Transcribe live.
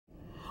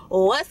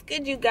What's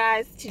good, you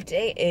guys?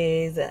 Today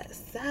is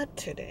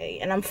Saturday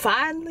and I'm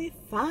finally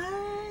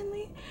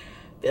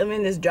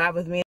filming this drive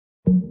with me.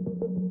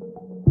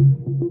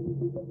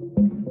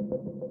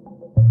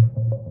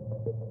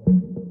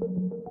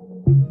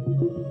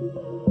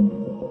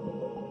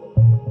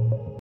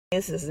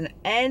 This is an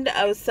end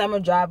of summer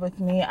drive with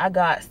me. I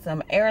got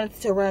some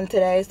errands to run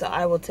today, so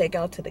I will take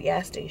out to the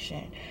gas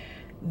station.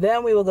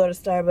 Then we will go to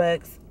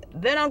Starbucks.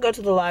 Then I'll go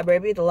to the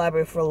library, be at the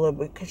library for a little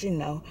bit, because you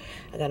know,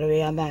 I gotta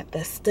be on that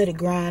study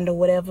grind or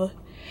whatever.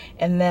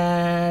 And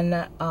then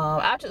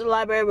after the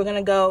library, we're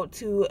gonna go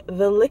to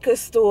the liquor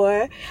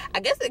store. I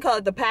guess they call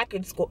it the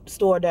package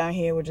store down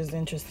here, which is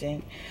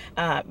interesting,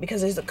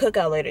 because there's a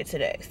cookout later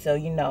today. So,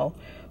 you know,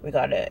 we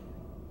gotta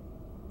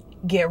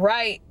get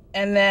right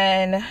and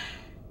then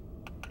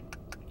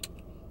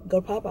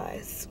go to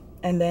Popeyes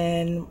and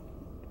then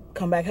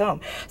come back home.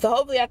 So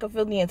hopefully I can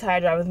film the entire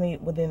drive with me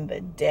within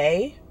the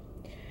day.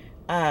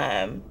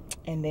 And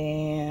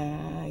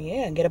then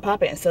yeah, get it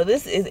popping. So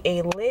this is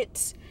a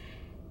lit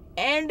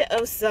end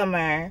of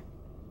summer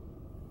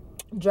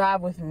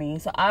drive with me.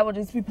 So I will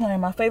just be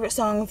playing my favorite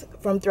songs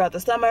from throughout the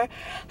summer.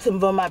 Some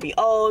of them might be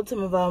old,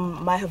 some of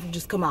them might have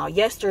just come out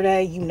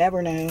yesterday, you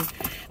never know.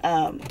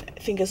 I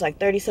think it's like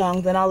 30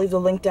 songs. Then I'll leave the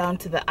link down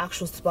to the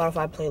actual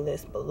Spotify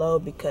playlist below,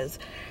 because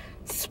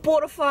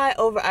Spotify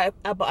over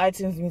Apple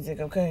iTunes Music,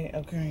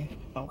 okay.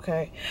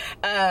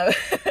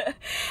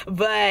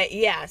 But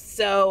yeah,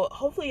 so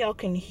hopefully y'all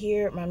can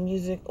hear my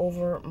music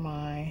over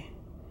my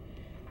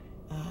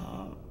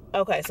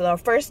okay. So our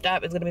first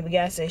stop is gonna be the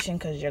gas station,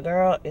 because your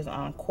girl is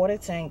on quarter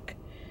tank.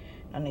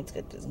 I need to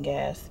get this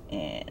gas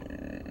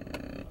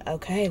in.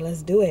 Okay,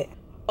 let's do it.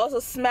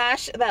 Also,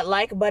 smash that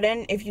like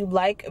button if you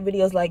like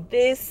videos like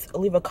this.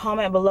 Leave a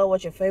comment below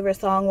what your favorite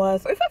song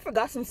was, or if I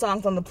forgot some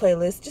songs on the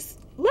playlist, just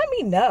let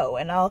me know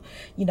and I'll,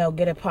 you know,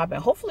 get it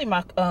popping. Hopefully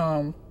my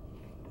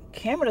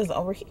camera doesn't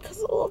overheat, because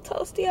it's a little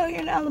toasty out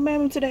here in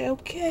Alabama today,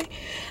 okay?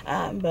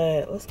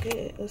 But let's get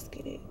it.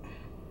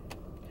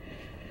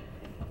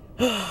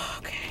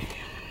 Okay.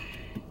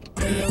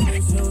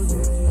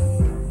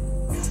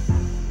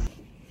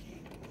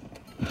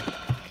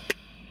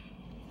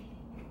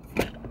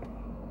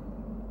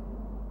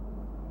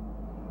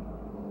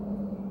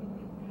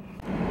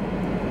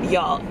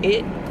 Y'all,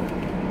 it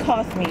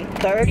cost me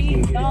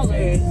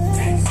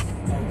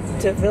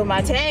 $30 to fill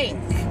my tank.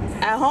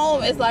 At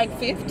home it's like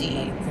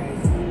 50,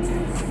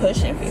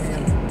 pushing 50.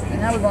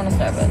 And now we're going to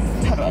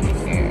Starbucks. How do I get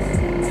here?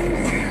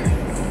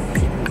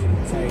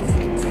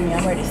 I mean,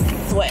 I'm already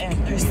sweating,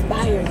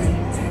 perspiring.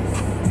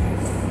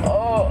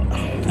 Oh,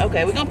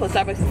 okay, we're gonna put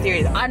Starbucks in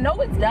series. I know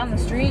it's down the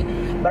street,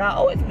 but I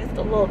always miss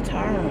the little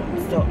turn.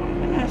 So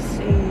I'm gonna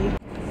see.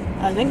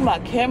 I think my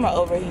camera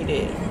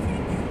overheated.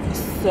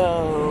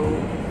 So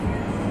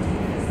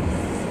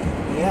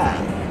yeah.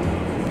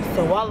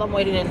 So while I'm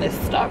waiting in this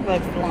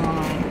Starbucks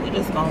line, we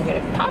just gonna get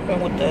it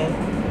popping with the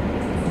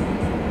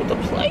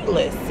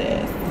playlist,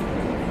 sis.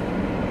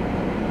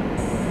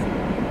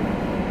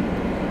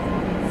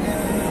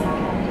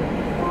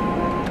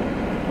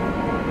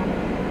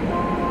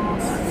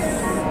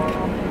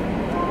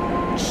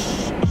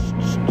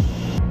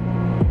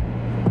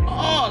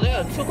 Oh,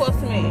 they're too close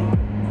to me.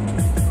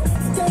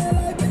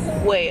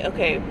 Wait,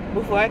 okay,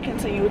 before I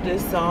continue with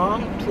this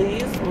song,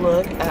 please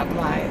look at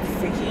my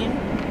freaking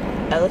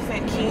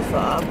elephant key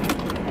fob.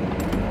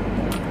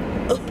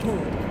 Ooh.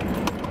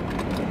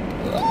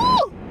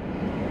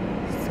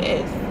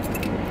 Sis.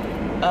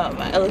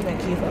 My elephant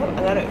key fob. I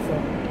got it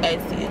from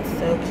Etsy. It's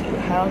so cute.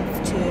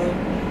 Houndstooth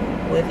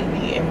with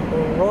the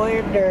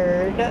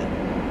embroidered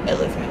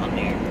elephant on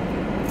there.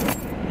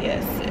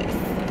 Yes, sis.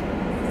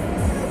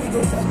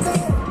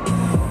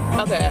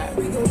 Okay.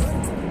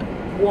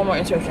 One more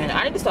interruption.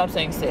 I need to stop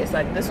saying sis.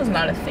 Like, this was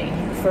not a thing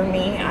for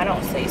me. I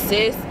don't say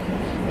sis.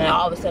 And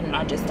all of a sudden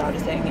I just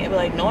started saying it, but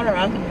like no one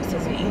around me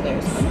says it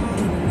either. So.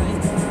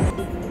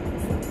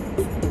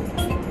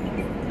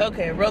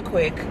 Okay, real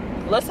quick,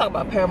 let's talk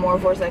about Paramore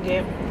for a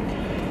second.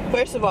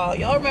 First of all,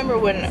 y'all remember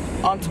when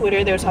on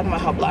Twitter they were talking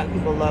about how black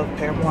people love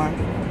Paramore?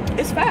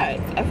 It's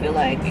facts. I feel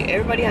like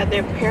everybody had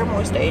their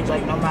Paramore stage.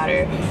 Like, no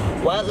matter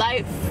what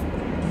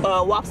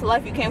walks of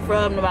life you came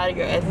from, no matter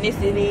your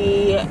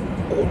ethnicity,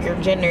 your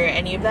gender,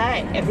 any of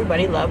that,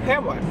 everybody loved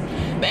Paramore.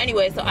 But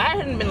anyway, so I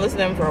hadn't been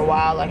listening to them for a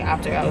while, like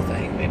after I was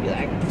like maybe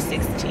like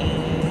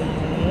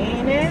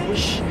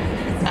 16-ish.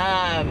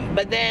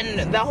 But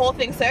then the whole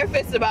thing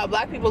surfaced about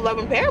black people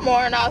loving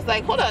Paramore, and I was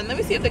like, hold on, let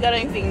me see if they got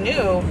anything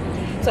new.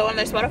 So on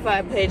their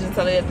Spotify page, it's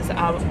telling this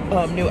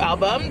new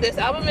album. This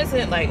album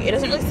isn't like, it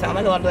doesn't really sound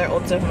like a lot of their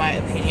old stuff in my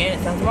opinion.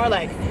 It sounds more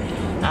like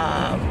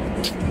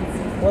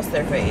what's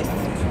their face?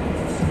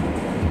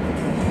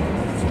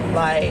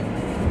 Like,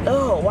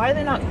 oh, why are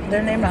they not,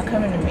 their name not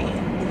coming to me?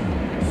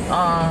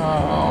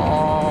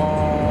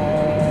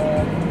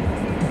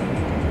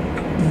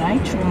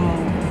 Nitro.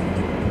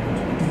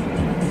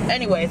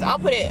 Anyways, I'll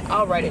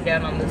write it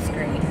down on the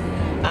screen.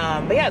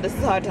 But yeah, this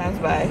is Hard Times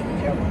by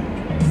Paramore.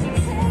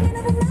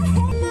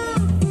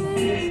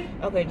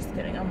 Okay, just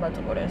kidding. I'm about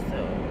to order, so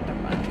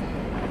never mind.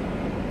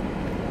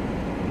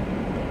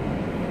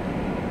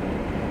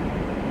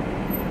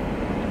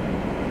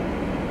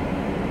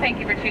 Thank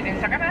you for choosing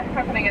Starbucks.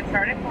 How can I get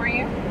started for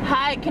you?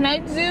 Hi, can I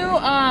do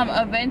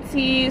a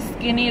venti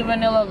skinny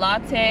vanilla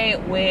latte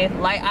with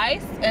light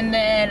ice and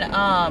then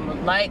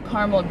light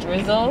caramel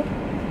drizzle?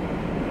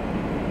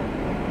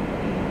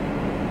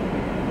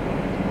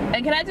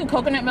 And can I do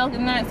coconut milk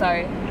in that?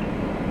 Sorry.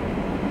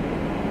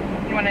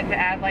 You wanted to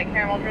add like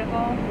caramel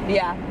drizzle?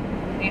 Yeah.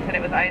 You said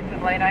it was ice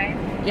with light ice?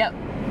 Yep.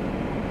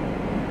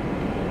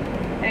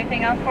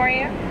 Anything else for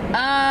you?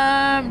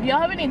 Do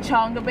y'all have any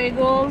chonga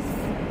bagels?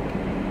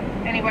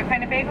 Any what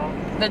kind of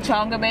bagels? The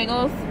chonga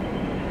bagels.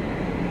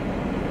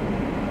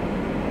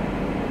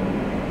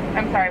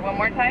 I'm sorry, one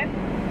more time?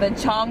 The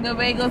chonga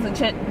bagels,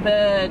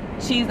 the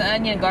cheese,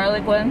 onion,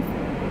 garlic ones.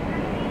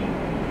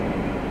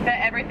 The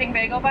everything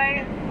bagel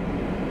bite?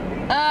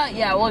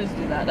 Yeah, we'll just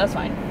do that. That's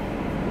fine.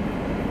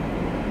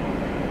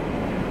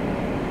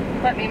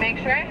 Let me make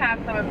sure I have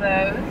some of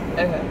those.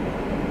 Okay.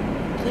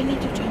 Do they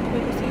need to chonga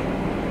bagels here?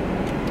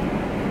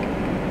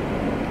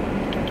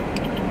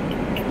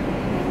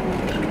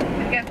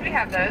 Yes, we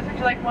have those. Would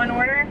you like one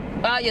order?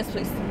 Yes,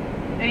 please.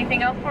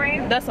 Anything else for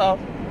you? That's all.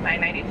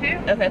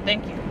 $9.92. Okay,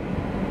 thank you.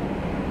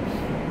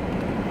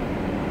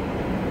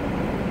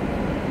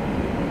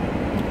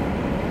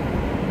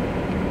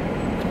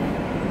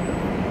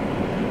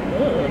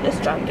 Ooh, this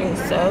drop is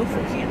so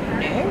freaking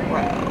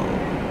narrow.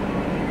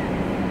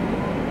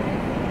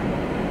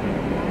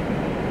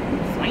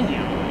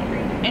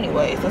 Damn.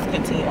 Anyways, let's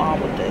continue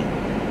on with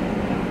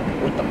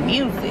the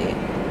music.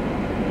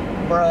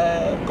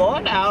 Bruh,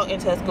 going out in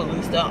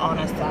Tuscaloosa on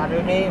a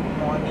Saturday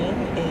morning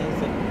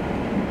is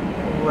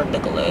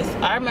ridiculous.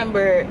 I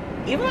remember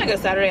even like a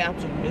Saturday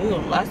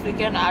afternoon last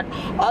weekend,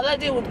 all I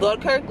did was go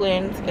to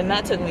Kirkland's, and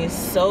that took me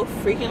so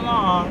freaking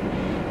long,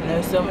 and there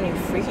were so many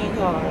freaking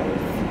cars.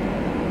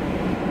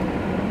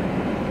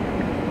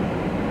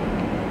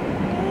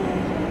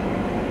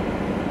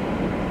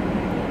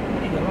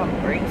 My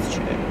brakes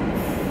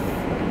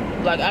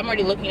tripped. Like, I'm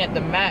already looking at the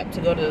map to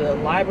go to the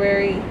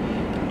library.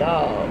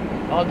 Dog,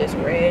 all this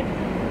red.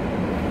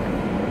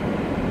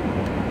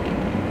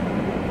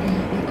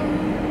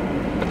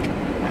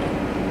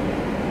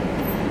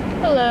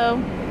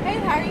 Hello. Hey,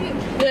 how are you?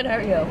 Good, how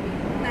are you?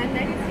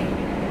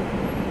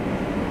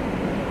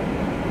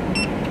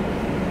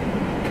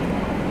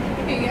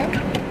 $9.92. Here you go.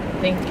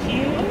 Thank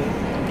you.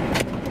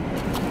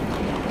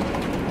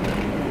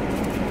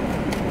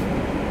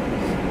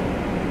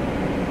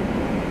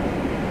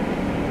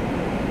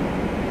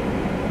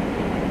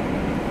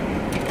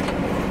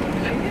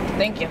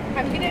 Thank you.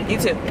 Have a good day. You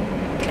too.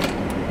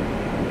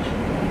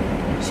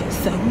 She's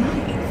so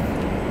nice.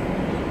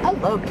 I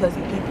love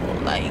pleasant people.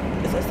 Like,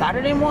 it's a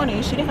Saturday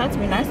morning. She didn't have to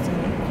be nice to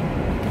me,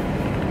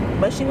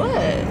 but she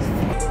was.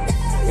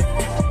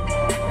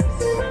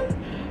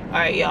 All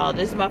right, y'all.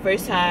 This is my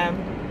first time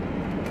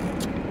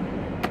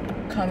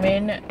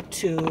coming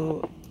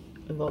to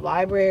the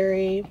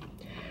library.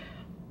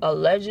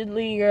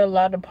 Allegedly, you're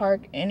allowed to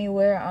park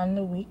anywhere on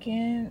the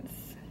weekends.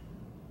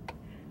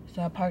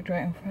 So I parked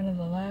right in front of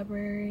the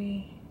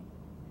library.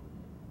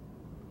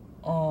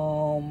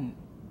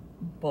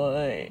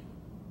 But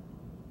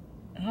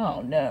I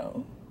don't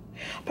know.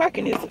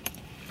 Parking is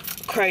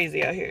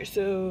crazy out here,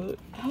 so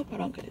I hope I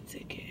don't get a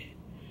ticket.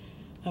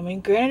 I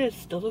mean, granted, it's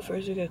still the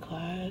first week of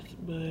class,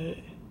 but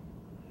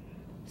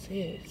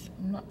sis,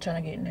 I'm not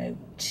trying to get no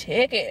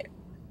ticket.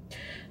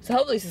 So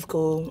hopefully this is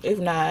cool. If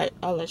not,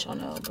 I'll let y'all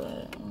know.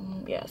 But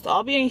yeah, so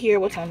I'll be in here.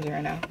 What time is it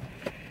right now?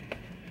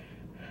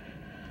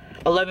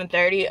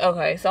 11:30.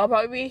 Okay, so I'll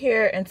probably be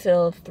here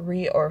until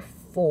 3 or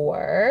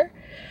 4.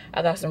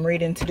 I got some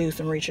reading to do,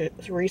 some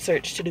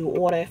research to do,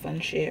 all that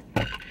fun shit,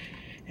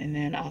 and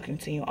then I'll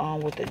continue on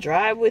with the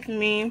drive with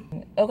me.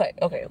 Okay.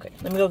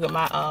 Let me go get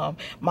my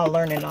my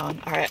learning on.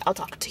 All right, I'll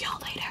talk to y'all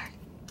later.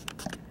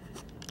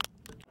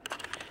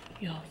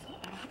 Y'all, so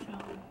I don't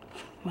know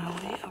my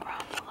way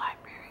around the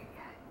library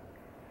yet,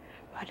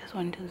 but I just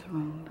went into this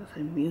room that's a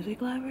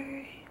music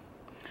library.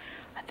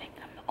 I think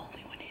I'm the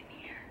only one in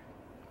here,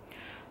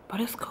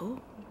 but it's cool.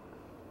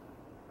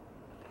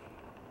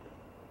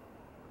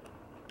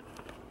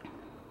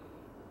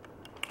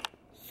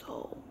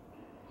 So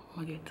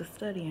I'm gonna get to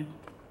studying.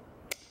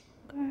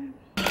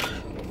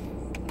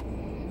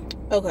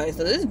 Okay,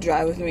 so this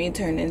drive with me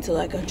turned into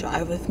like a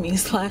drive with me /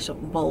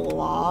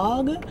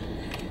 vlog.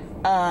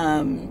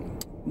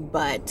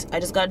 But I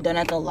just got done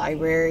at the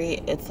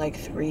library. It's like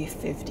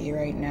 3:50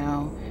 right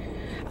now.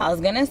 I was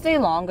gonna stay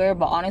longer,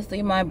 but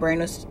honestly my brain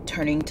was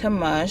turning to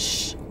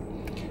mush,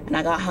 and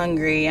I got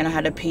hungry and I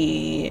had to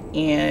pee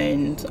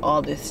and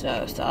all this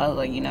stuff. So I was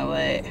like, you know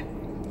what,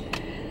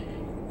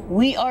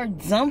 we are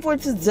done for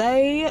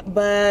today,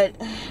 but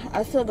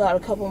I still got a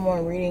couple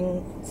more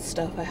reading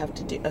stuff I have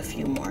to do. A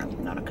few more,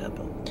 not a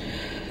couple,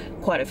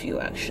 quite a few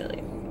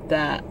actually,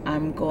 that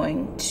I'm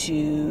going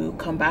to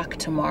come back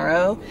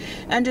tomorrow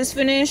and just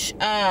finish.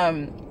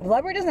 The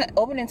library doesn't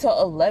open until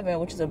 11,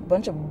 which is a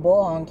bunch of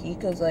bull honky,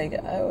 because like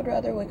I would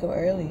rather wake up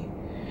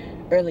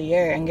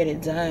earlier and get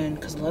it done,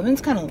 because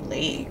 11's kind of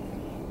late,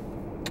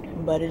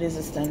 but it is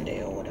a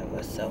Sunday or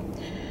whatever. So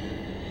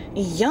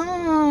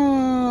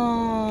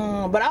yeah,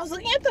 But I was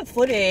looking at the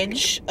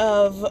footage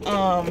of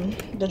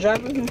the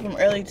drive with me from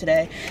earlier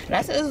today, and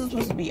I said this was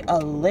supposed to be a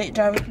lit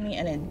drive with me,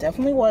 and it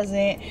definitely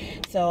wasn't.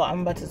 So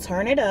I'm about to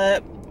turn it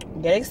up,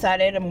 get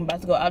excited. I'm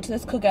about to go out to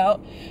this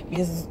cookout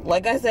because,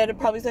 like I said, I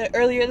probably said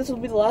earlier, this will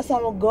be the last time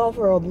I'll go out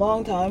for a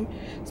long time,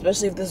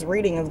 especially if this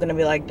reading is gonna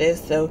be like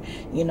this. So,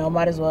 you know,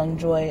 might as well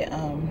enjoy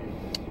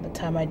the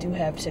time I do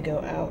have to go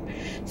out.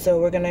 So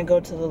we're gonna go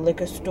to the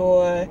liquor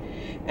store,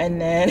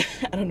 and then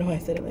I don't know why I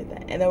said it like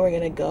that, and then we're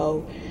gonna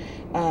go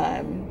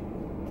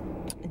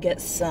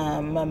get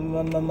some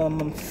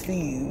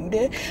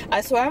food.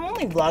 I swear I'm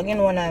only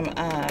vlogging when I'm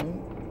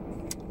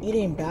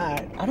eating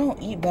bad. I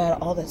don't eat bad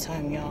all the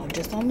time, y'all,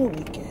 just on the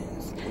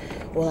weekends.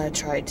 Well, I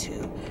try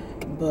to,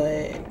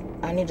 but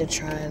I need to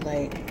try.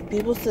 Like,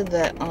 people said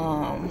that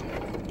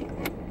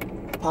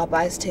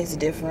Popeyes tastes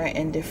different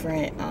in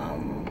different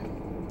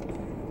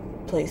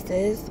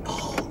places.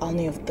 Oh, I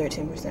only have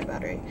 13%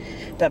 battery.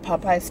 That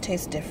Popeyes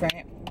tastes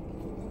different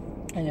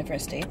in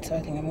different states, so I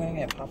think I'm gonna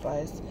get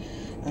Popeyes.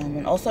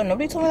 And also,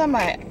 nobody told me that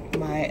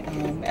my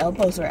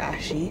elbows are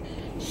ashy,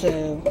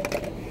 so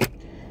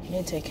I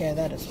need to take care of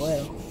that as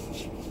well.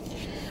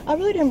 I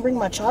really didn't bring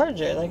my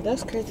charger. Like,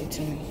 that's crazy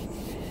to me.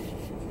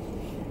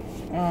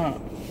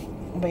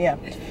 But yeah,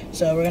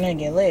 so we're gonna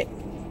get lit,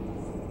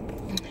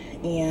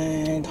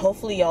 and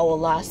hopefully y'all will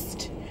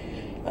last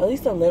at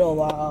least a little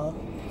while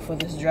for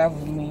this drive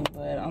with me.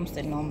 But I'm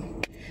sitting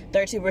on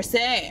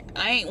 30%.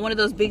 I ain't one of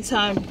those big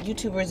time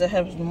YouTubers that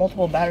have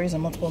multiple batteries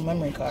and multiple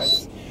memory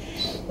cards.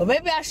 But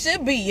maybe I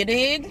should be, you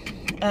dig?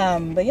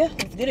 But yeah,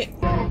 let's get it.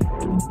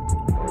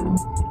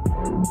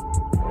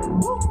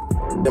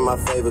 In my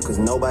favor, cause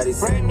nobody's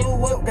brand new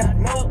whip, got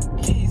no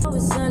keys.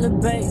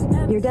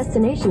 Your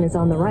destination is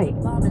on the right.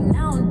 No,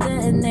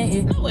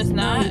 it's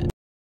not.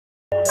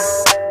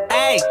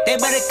 Hey, they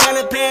better call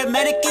a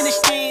paramedic in the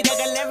street. I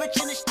got leverage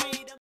in the